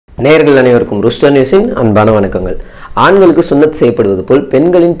நேயர்கள் அனைவருக்கும் ரூஸ்டர் நியூஸின் அன்பான வணக்கங்கள். ஆண்களுக்கு சுன்னத் செய்யப்படுவது போல்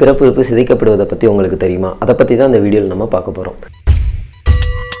பெண்களின் பிறப்புறுப்பு சிதைக்கப்படுவதை பற்றி உங்களுக்கு தெரியுமா? அதை பற்றி தான் இந்த வீடியோவில் நம்ம பார்க்க போகிறோம்.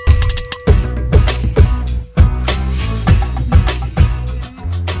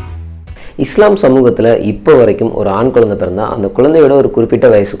 இஸ்லாம் சமூகத்தில் இப்போ வரைக்கும் ஒரு ஆண் குழந்தை பிறந்தால் அந்த குழந்தையோட ஒரு குறிப்பிட்ட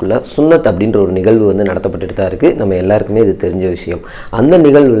வயசுக்குள்ளே சுன்னத் அப்படின்ற ஒரு நிகழ்வு நடத்தப்பட்டுட்டு தான் இருக்குது. நம்ம எல்லாருக்குமே இது தெரிஞ்ச விஷயம். அந்த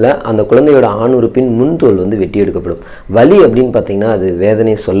நிகழ்வில் அந்த குழந்தையோட ஆண் உறுப்பின் முன்தோல் வெட்டி எடுக்கப்படும். வலி அப்படின்னு பார்த்தீங்கன்னா அது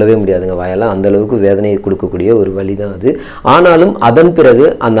வேதனை சொல்லவே முடியாதுங்க. வாயெல்லாம் அந்தளவுக்கு வேதனையை கொடுக்கக்கூடிய ஒரு வலி தான் அது. ஆனாலும் அதன் பிறகு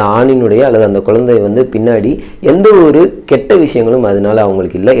அந்த ஆணினுடைய அல்லது அந்த குழந்தை பின்னாடி எந்த ஒரு கெட்ட விஷயங்களும் அதனால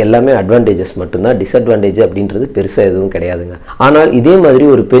அவங்களுக்கு இல்லை. எல்லாமே அட்வான்டேஜஸ் மட்டும்தான். டிஸ்அட்வான்டேஜ் அப்படின்றது பெருசாக எதுவும் கிடையாதுங்க. ஆனால் இதே மாதிரி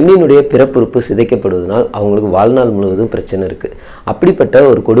ஒரு பெண்ணினுடைய பிறப்புறுப்பு சிதைக்கப்படுவதனால் அவங்களுக்கு வாழ்நாள் முழுவதும் பிரச்சனை இருக்குது. அப்படிப்பட்ட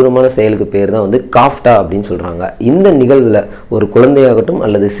ஒரு கொடூரமான செயலுக்கு பேர் தான் காஃப்டா அப்படின்னு சொல்கிறாங்க. இந்த நிகழ்வில் ஒரு குழந்தையாகட்டும்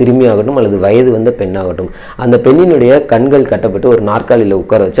அல்லது சிறுமியாகட்டும் அல்லது வயது வந்த பெண்ணாகட்டும் அந்த பெண்ணினுடைய கண்கள் கட்டப்பட்டு ஒரு நாற்காலியில்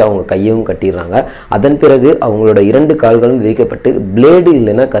உட்கார வச்சு அவங்க கையவும் கட்டிடுறாங்க. அதன் பிறகு அவங்களோட 2 கால்களும் விரிக்கப்பட்டு பிளேடு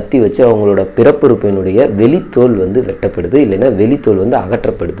இல்லைன்னா கத்தி வச்சு அவங்களோட பிறப்புறுப்பினுடைய வெளித்தோல் வெட்டப்படுது, இல்லைன்னா வெளித்தோல்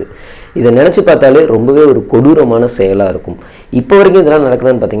அகற்றப்படுது. இதை நினச்சி பார்த்தாலே ரொம்பவே ஒரு கொடூரமான செயலாக இருக்கும். இப்போ வரைக்கும் இதெல்லாம்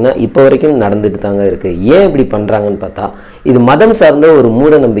நடக்குதான்னு பார்த்தீங்கன்னா இப்போ வரைக்கும் நடந்துட்டு தாங்க இருக்குது. ஏன் இப்படி பண்ணுறாங்கன்னு பார்த்தா இது மதம் சார்ந்த ஒரு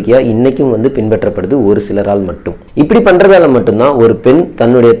மூட நம்பிக்கையாக இன்றைக்கும் பின்பற்றப்படுது ஒரு சிலரால் மட்டும். இப்படி பண்ணுறதால மட்டும்தான் ஒரு பெண்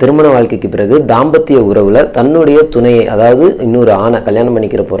தன்னுடைய திருமண வாழ்க்கைக்கு பிறகு தாம்பத்திய உறவில் தன்னுடைய துணையை, அதாவது இன்னொரு ஆணை கல்யாணம்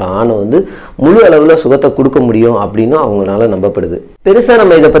பண்ணிக்கிற போகிற ஆணை முழு அளவில் சுகத்தை கொடுக்க முடியும் அப்படின்னு அவங்களால நம்பப்படுது. பெருசாக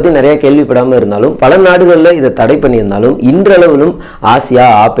நம்ம இதை பற்றி நிறையா கேள்விப்படாமல் இருந்தாலும் பல நாடுகளில் இதை தடை பண்ணியிருந்தாலும் இன்றளவிலும் ஆசியா,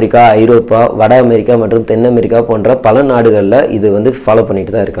 ஆப்பிரிக்கா, ஐரோப்பா, வட அமெரிக்கா மற்றும் தென் அமெரிக்கா போன்ற பல நாடுகளில் இது ஃபாலோ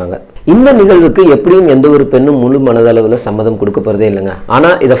பண்ணிட்டு தான் இருக்காங்க. இந்த நிகழ்வுக்கு எப்படியும் எந்த ஒரு பெண்ணும் முழு மனதளவில் சம்மதம் கொடுக்க போகிறதே இல்லைங்க.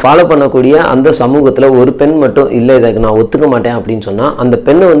 ஆனால் இதை ஃபாலோ பண்ணக்கூடிய அந்த சமூகத்தில் ஒரு பெண் மட்டும் இல்லை இதை நான் ஒத்துக்க மாட்டேன் அப்படின்னு சொன்னால் அந்த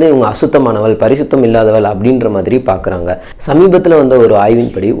பெண்ணை இவங்க அசுத்தமானவள், பரிசுத்தம் இல்லாதவள் அப்படின்ற மாதிரி பார்க்குறாங்க. சமீபத்தில் ஒரு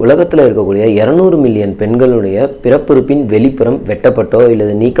ஆய்வின்படி உலகத்தில் இருக்கக்கூடிய 200 மில்லியன் பெண்களுடைய பிறப்புறுப்பின் வெளிப்புறம் வெட்டப்பட்டோ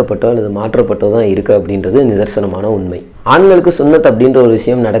அல்லது நீக்கப்பட்டோ அல்லது மாற்றப்பட்டோ தான் இருக்குது அப்படின்றது நிதர்சனமான உண்மை. ஆண்களுக்கு சுன்னத் அப்படின்ற ஒரு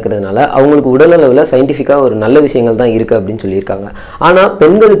விஷயம் நடக்கிறதுனால அவங்களுக்கு உடல் அளவில் சயின்டிஃபிக்காக ஒரு நல்ல விஷயங்கள் தான் இருக்குது அப்படின்னு சொல்லியிருக்காங்க. ஆனால்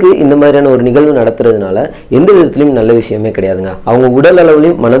பெண்களுக்கு இந்த மாதிரியான ஒரு நிகழ்வு நடத்துறதுனால எந்த விதத்திலையும் நல்ல விஷயமே கிடையாதுங்க. அவங்க உடல்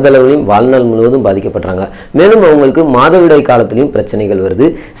அளவிலையும் மனதளவிலையும் வாழ்நாள் முழுவதும் பாதிக்கப்படுறாங்க. மேலும் அவங்களுக்கு மாதவிடாய் காலத்திலையும் பிரச்சனைகள் வருது.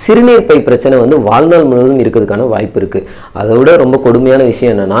 சிறுநீர் பை பிரச்சனை வாழ்நாள் முழுவதும் இருக்கிறதுக்கான வாய்ப்பு இருக்குது. அதை விட ரொம்ப கொடுமையான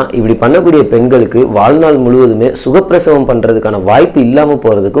விஷயம் என்னன்னா, இப்படி பண்ணக்கூடிய பெண்களுக்கு வாழ்நாள் முழுவதுமே சுகப்பிரசவம் பண்ணுறதுக்கான வாய்ப்பு இல்லாமல்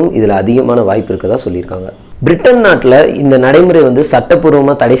போகிறதுக்கும் இதில் அதிகமான வாய்ப்பு இருக்கதா சொல்லியிருக்காங்க. பிரிட்டன் நாட்டில் இந்த நடைமுறை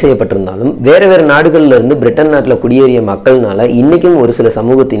சட்டப்பூர்வமாக தடை செய்யப்பட்டிருந்தாலும் வேறு நாடுகளில் இருந்து பிரிட்டன் நாட்டில் குடியேறிய மக்கள்னால இன்றைக்கும் ஒரு சில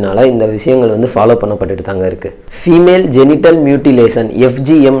சமூகத்தினால இந்த விஷயங்கள் ஃபாலோ பண்ணப்பட்டுட்டு தாங்க இருக்குது. ஃபீமேல் ஜெனிட்டல் மியூட்டிலேஷன்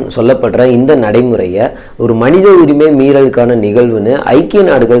FGM சொல்லப்படுற இந்த நடைமுறையை ஒரு மனித உரிமை மீறலுக்கான நிகழ்வுன்னு ஐக்கிய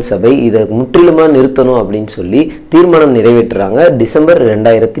நாடுகள் சபை இதை முற்றிலுமாக நிறுத்தணும் அப்படின்னு சொல்லி தீர்மானம் நிறைவேற்றுறாங்க டிசம்பர்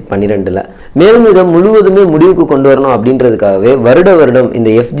 2012. மேலும் இதை முழுவதுமே முடிவுக்கு கொண்டு வரணும் அப்படின்றதுக்காகவே வருடம்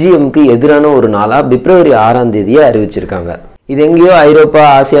இந்த FGMக்கு எதிரான ஒரு நாளாக பிப்ரவரி 6ஆம் தேதியை அறிவிச்சிருக்காங்க. இது எங்கேயோ ஐரோப்பா,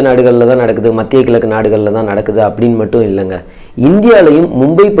 ஆசியா நாடுகளில் தான் நடக்குது, மத்திய கிழக்கு நாடுகளில் தான் நடக்குது அப்படின்னு மட்டும் இல்லைங்க. இந்தியாவிலையும்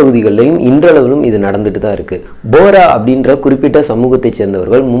மும்பை பகுதிகளிலையும் இன்றளவிலும் இது நடந்துட்டு தான் இருக்குது. போரா அப்படின்ற குறிப்பிட்ட சமூகத்தை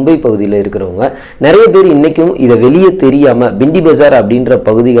சேர்ந்தவர்கள் மும்பை பகுதியில் இருக்கிறவங்க நிறைய பேர் இன்றைக்கும் இதை வெளியே தெரியாமல் பிண்டி பஜார் அப்படின்ற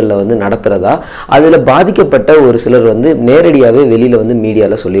பகுதிகளில் நடத்துகிறதா அதில் பாதிக்கப்பட்ட ஒரு சிலர் நேரடியாகவே வெளியில்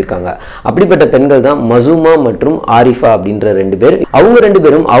மீடியாவில் சொல்லியிருக்காங்க. அப்படிப்பட்ட பெண்கள் தான் மசூமா மற்றும் ஆரிஃபா அப்படின்ற 2 பேர். அவங்க 2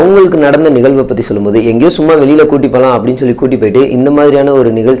 பேரும் அவங்களுக்கு நடந்த நிகழ்வை பற்றி சொல்லும்போது எங்கேயோ சும்மா வெளியில் கூட்டி போகலாம் அப்படின்னு சொல்லி கூட்டி போயிட்டு இந்த மாதிரியான ஒரு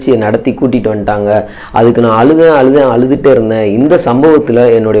நிகழ்ச்சியை நடத்தி கூட்டிகிட்டு வந்துட்டாங்க. அதுக்கு நான் அழுதுகிட்டே இருந்தேன். இந்த சம்பவத்தில்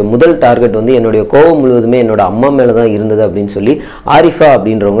என்னுடைய முதல் டார்கெட் என்னுடைய கோபம் முழுவதுமே என்னோட அம்மா மேலே தான் இருந்தது அப்படின்னு சொல்லி ஆரிஃபா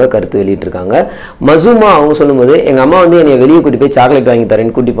அப்படின்றவங்க கருத்து வெளியிட்டிருக்காங்க. மசூமா அவங்க சொல்லும்போது எங்கள் அம்மா என்னை வெளியே கூட்டி போய் சாக்லேட் வாங்கி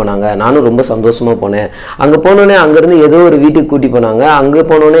தரேன்னு கூட்டி போனாங்க. நானும் ரொம்ப சந்தோஷமாக போனேன். அங்கே போனோடனே அங்கேருந்து ஏதோ ஒரு வீட்டுக்கு கூட்டி போனாங்க. அங்கே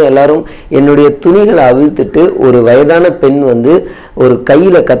போனோடனே எல்லாரும் என்னுடைய துணிகளை அவிழ்த்துட்டு ஒரு வயதான பெண் ஒரு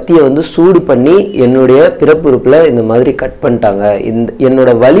கையில் கத்தியை சூடு பண்ணி என்னுடைய பிறப்புறுப்பில் இந்த மாதிரி கட் பண்ணிட்டாங்க. என்னோட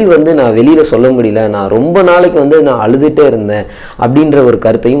வலி நான் வெளியில் சொல்ல முடியல. நான் ரொம்ப நாளைக்கு நான் அழுதுகிட்டே இருந்தேன் அப்படின்ற ஒரு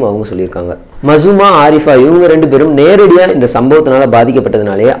கருத்தையும் அவங்க சொல்லியிருக்காங்க. மசூமா, ஆரிஃபா இவங்க 2 பேரும் நேரடியாக இந்த சம்பவத்தினால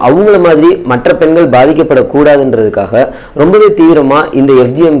பாதிக்கப்பட்டதுனாலே அவங்கள மாதிரி மற்ற பெண்கள் பாதிக்கப்படக்கூடாதுன்றதுக்காக ரொம்பவே தீவிரமாக இந்த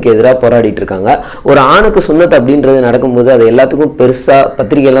FGMக்கு எதிராக போராடிட்டு இருக்காங்க. ஒரு ஆணுக்கு சுன்னத் அப்படின்றது நடக்கும்போது அது எல்லாத்துக்கும் பெருசாக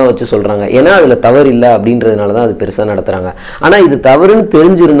பத்திரிகையெல்லாம் வச்சு சொல்கிறாங்க. ஏன்னா அதில் தவறு இல்லை அப்படின்றதுனால தான் அது பெருசாக நடத்துகிறாங்க. ஆனால் இது தவறுன்னு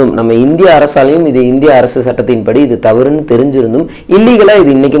தெரிஞ்சிருந்தும் நம்ம இந்திய அரசாலையும் இது இந்திய அரசு சட்டத்தின்படி இது தவறுன்னு தெரிஞ்சிருந்தும் இல்லீகலாக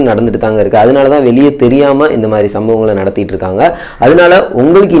இது இன்றைக்கும் நடந்துட்டு தாங்க இருக்குது. அதனால தான் வெளியே தெரியாமல் இந்த மாதிரி சம்பவங்களை நடத்திட்டு இருக்காங்க. அதனால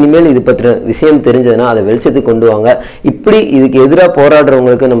உங்களுக்கு இனிமேல் இது பற்றின விஷயம் தெரிஞ்சதுன்னா அதை வெளிச்சத்துக்கு கொண்டு வாங்க. இப்படி இதுக்கு எதிராக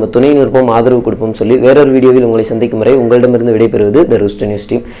போராடுறவங்களுக்கு நம்ம துணை நிற்போம், ஆதரவு கொடுப்போம் சொல்லி வேறொரு வீடியோவில் உங்களை சந்திக்கும் வரை உங்களிடமிருந்து விடைபெறுவது தி ரூஸ்டர் நியூஸ்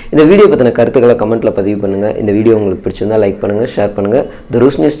டீம். இந்த வீடியோ பற்றின கருத்துக்களை கமெண்ட்டில் பதிவு பண்ணுங்கள். இந்த வீடியோ உங்களுக்கு பிடிச்சிருந்தா லைக் பண்ணுங்கள், ஷேர் பண்ணுங்கள். தி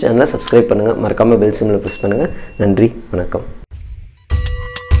ரூஸ்டர் நியூஸ் சேனலை சப்ஸ்கிரைப் பண்ணுங்கள். மறக்காமல் பெல் சிம்பிளை ப்ரெஸ் பண்ணுங்கள். நன்றி, வணக்கம்.